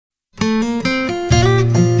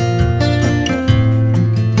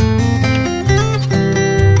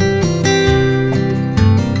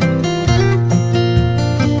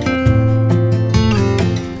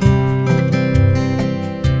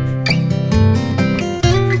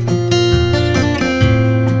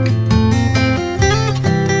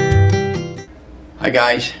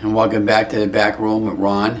guys, and welcome back to the back room with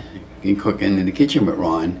Ron. You can cook in the kitchen with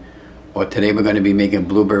Ron. Well, today we're going to be making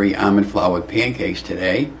blueberry almond flour pancakes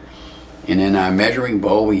today. And in our measuring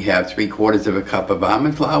bowl we have 3/4 of a cup of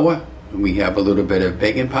almond flour. We have a little bit of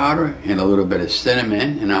baking powder and a little bit of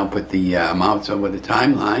cinnamon, and I'll put the amounts over the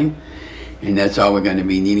timeline. And that's all we're going to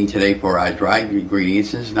be needing today for our dry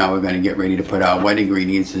ingredients. Now we're going to get ready to put our wet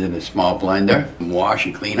ingredients in a small blender, wash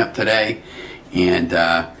and clean up today. And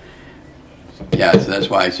yeah, so that's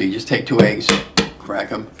why. So you just take 2 eggs, crack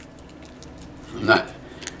them.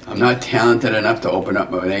 I'm not talented enough to open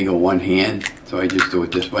up an egg with one hand, so I just do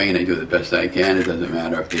it this way, and I do the best I can. It doesn't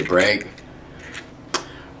matter if they break.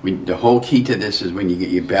 The whole key to this is when you get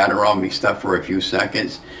your batter all mixed up for a few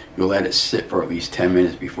seconds, you'll let it sit for at least 10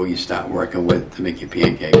 minutes before you start working with it to make your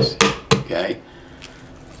pancakes. Okay?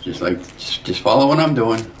 Just follow what I'm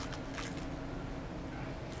doing.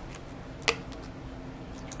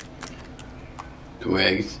 Two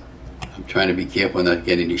eggs. I'm trying to be careful not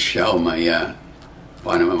getting any shell in my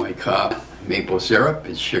bottom of my cup. Maple syrup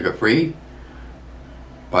is sugar-free.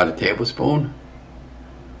 About a tablespoon.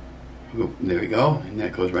 There we go, and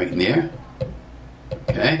that goes right in there.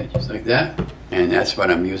 Okay, just like that. And that's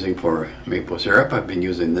what I'm using for maple syrup. I've been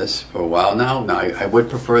using this for a while now. Now I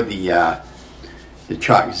would prefer the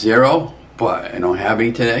chalk zero, but I don't have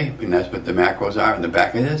any today, and that's what the macros are in the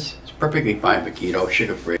back of this. It's perfectly fine for keto,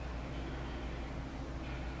 sugar-free.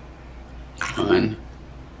 1,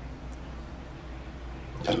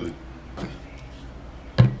 2.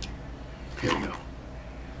 Here we go.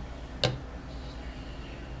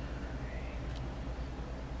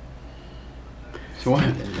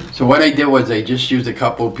 So what I did was I just used a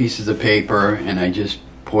couple of pieces of paper and I just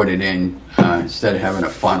poured it in instead of having a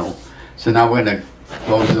funnel. So now we're going to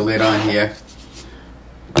close the lid on here.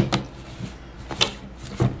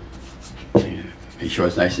 Make sure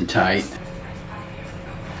it's nice and tight.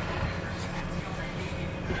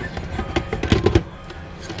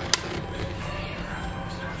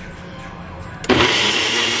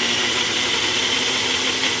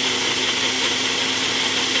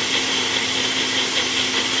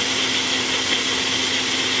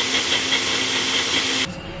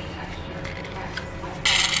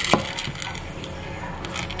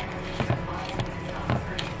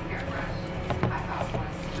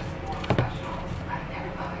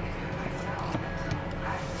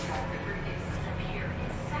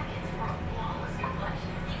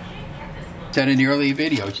 Said in the earlier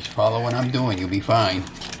video, just follow what I'm doing, you'll be fine.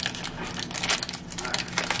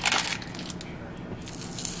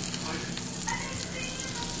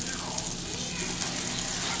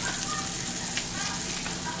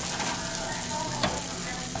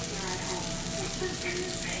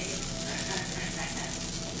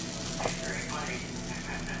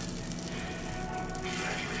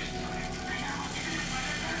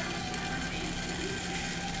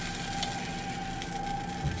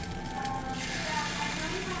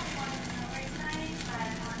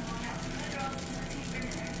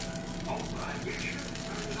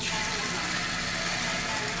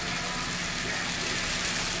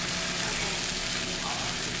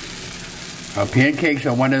 Pancakes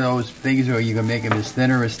are one of those things where you can make them as thin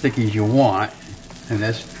or as thick as you want, and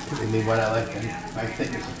that's typically what I like. My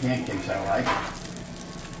thickness of pancakes I like.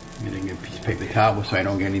 I'm going to get a piece of paper towel so I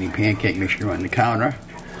don't get any pancake mixture on the counter.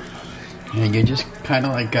 And you just kind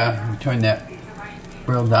of like turn that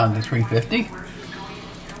grill down to 350.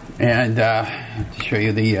 And to show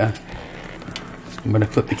you the, I'm going to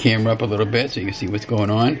flip the camera up a little bit so you can see what's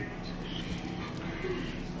going on.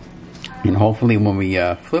 And hopefully when we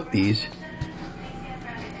flip these,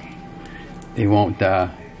 they won't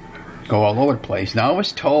go all over the place. Now I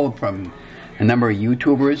was told from a number of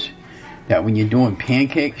YouTubers that when you're doing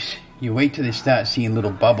pancakes, you wait till they start seeing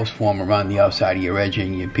little bubbles form around the outside of your edge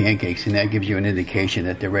in your pancakes, and that gives you an indication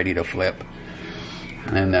that they're ready to flip.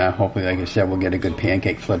 And hopefully, like I said, we'll get a good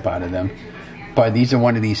pancake flip out of them. But these are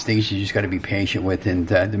one of these things you just got to be patient with. And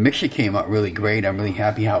the mixture came out really great. I'm really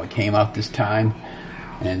happy how it came out this time.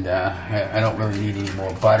 And I don't really need any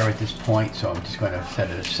more butter at this point, so I'm just going to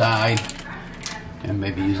set it aside and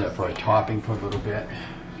maybe use that for a topping for a little bit.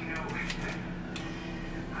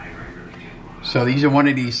 So these are one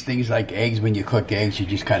of these things like eggs. When you cook eggs, you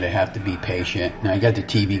just kind of have to be patient. Now I got the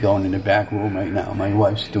TV going in the back room right now. My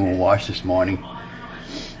wife's doing a wash this morning.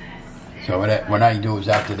 So what I do is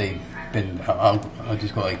after they've been, I'll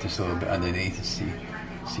just go like this a little bit underneath to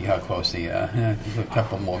see how close they are. There's a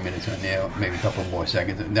couple more minutes on there, maybe a couple more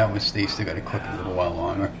seconds. And that one they still got to cook a little while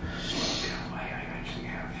longer.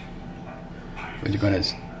 But you're going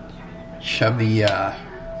to shove the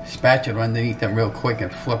spatula underneath them real quick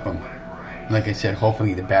and flip them. Like I said,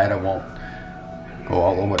 hopefully the batter won't go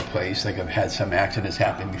all over the place. Like I've had some accidents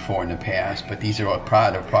happen before in the past, but these are all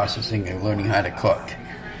part of processing and learning how to cook.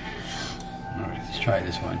 All right, let's try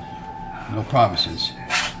this one. No promises.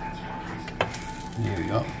 Here we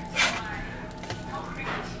go.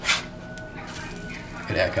 Look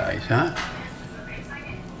at that, guys, huh?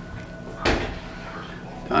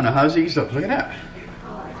 Donna, how's these look? Look at that.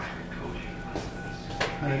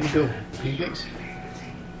 How did he do? Pancakes?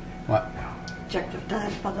 What? Check the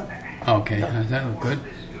time for the... Okay, does that look good?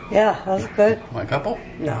 Yeah, that's good. Want a couple?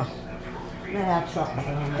 No. I'm gonna have something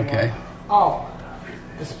on there. Okay. Oh,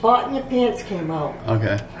 the spot in your pants came out.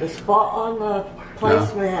 Okay. The spot on the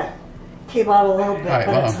placemat came out a little bit, All right,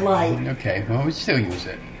 but it's light. Okay, well, we still use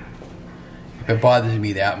it. If it bothers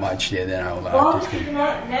me that much, then I'll just...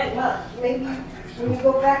 Not, maybe when you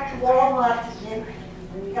go back to Walmart again,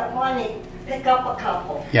 when you got money, pick up a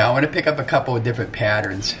couple. Yeah, I want to pick up a couple of different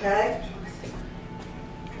patterns. Okay?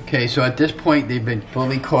 Okay, so at this point, they've been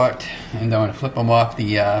fully cooked, and I'm going to flip them off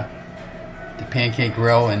the pancake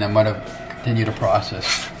grill, and I'm going to continue the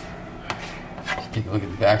process. Just take a look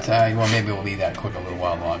at the backside. Well, maybe we'll leave that cook a little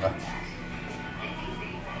while longer.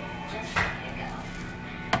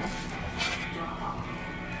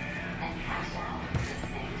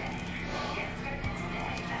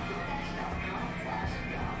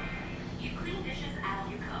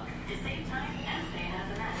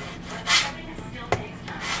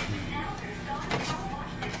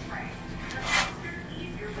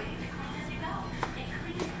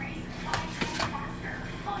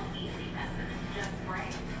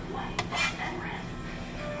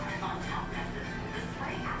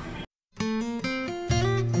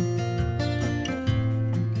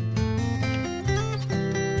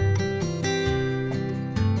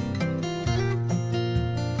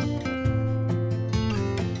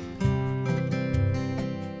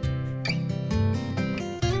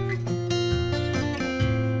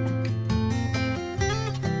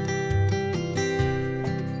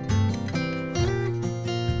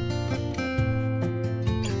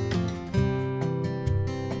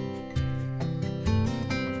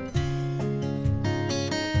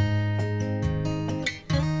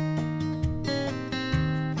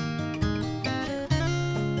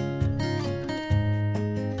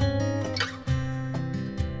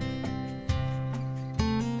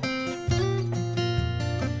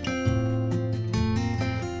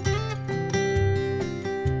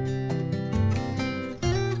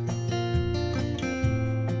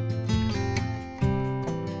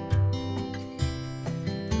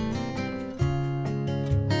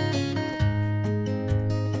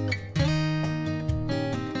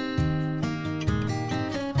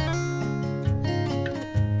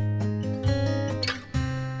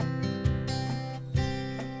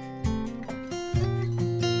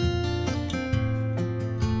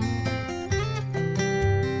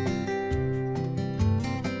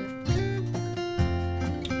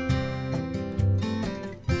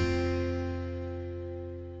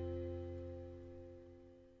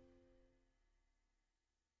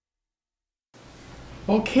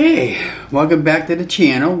 Okay, welcome back to the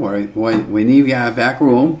channel. We're in the back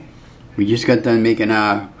room. We just got done making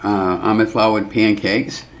our almond floured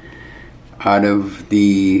pancakes out of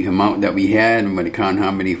the amount that we had. I'm going to count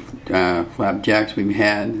how many flapjacks we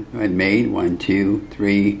had made. 1, 2,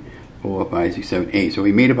 3, 4, 5, 6, 7, 8. So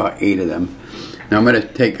we made about 8 of them. Now I'm going to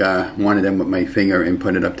take one of them with my finger and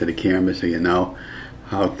put it up to the camera so you know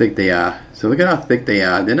how thick they are. So look at how thick they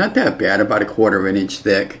are. They're not that bad, about 1/4 inch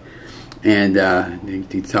thick. And you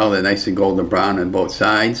can tell they're nice and golden brown on both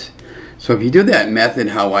sides. So if you do that method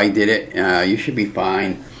how I did it, you should be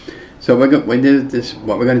fine. So what we're going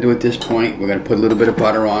to do at this point, we're going to put a little bit of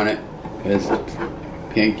butter on it, because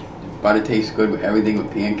butter tastes good with everything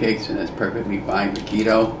with pancakes, and that's perfectly fine for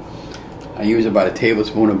keto. I use about 1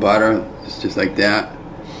 tablespoon of butter, just like that,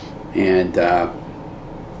 and a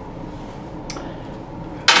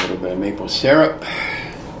little bit of maple syrup.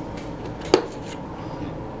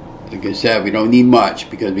 Like I said, we don't need much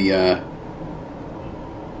because we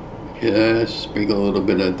just sprinkle a little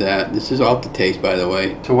bit of that. This is all to taste, by the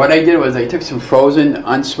way. So what I did was I took some frozen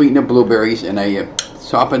unsweetened blueberries and I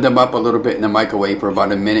softened them up a little bit in the microwave for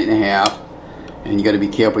about 1.5 minutes. And you got to be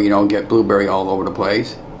careful you don't get blueberry all over the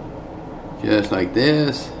place. Just like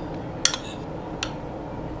this.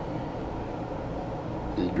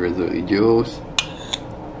 Just drizzle the juice.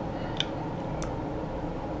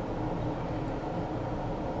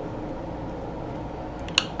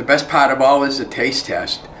 The best part of all is the taste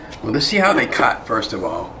test. Well, let's see how they cut, first of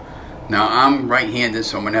all. Now, I'm right-handed,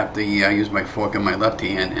 so I'm going to have to use my fork in my left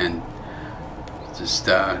hand and just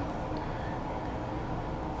cut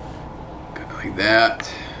like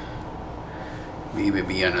that. Maybe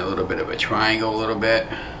be on a little bit of a triangle a little bit.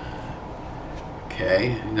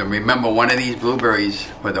 Okay, now remember, one of these blueberries,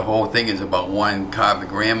 where the whole thing is about 1 carb a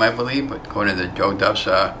gram, I believe, according to Joe Duff's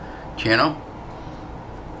channel.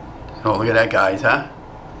 So look at that, guys, huh?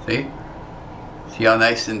 See? See how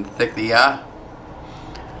nice and thick they are?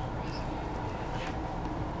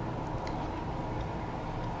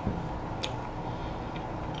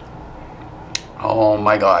 Oh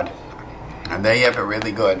my God. And there you have it,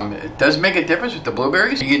 really good. It does make a difference with the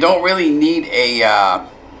blueberries. You don't really need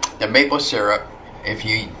the maple syrup if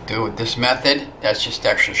you do it this method. That's just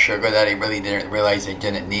extra sugar that I really didn't realize I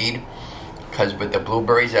didn't need. Because with the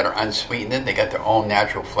blueberries that are unsweetened, they got their own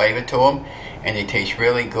natural flavor to them. And they taste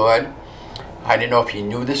really good. I didn't know if you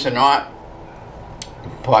knew this or not,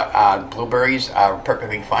 but blueberries are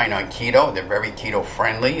perfectly fine on keto. They're very keto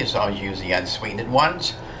friendly as long as you use the unsweetened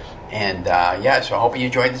ones. And yeah, so I hope you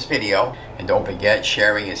enjoyed this video. And don't forget,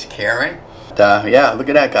 sharing is caring. Yeah, look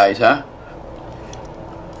at that, guys, huh?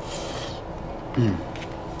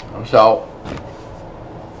 So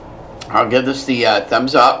I'll give this the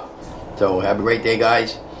thumbs up. So have a great day,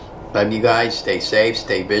 guys. Love you guys. Stay safe,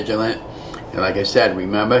 stay vigilant. And like I said,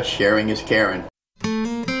 remember, sharing is caring.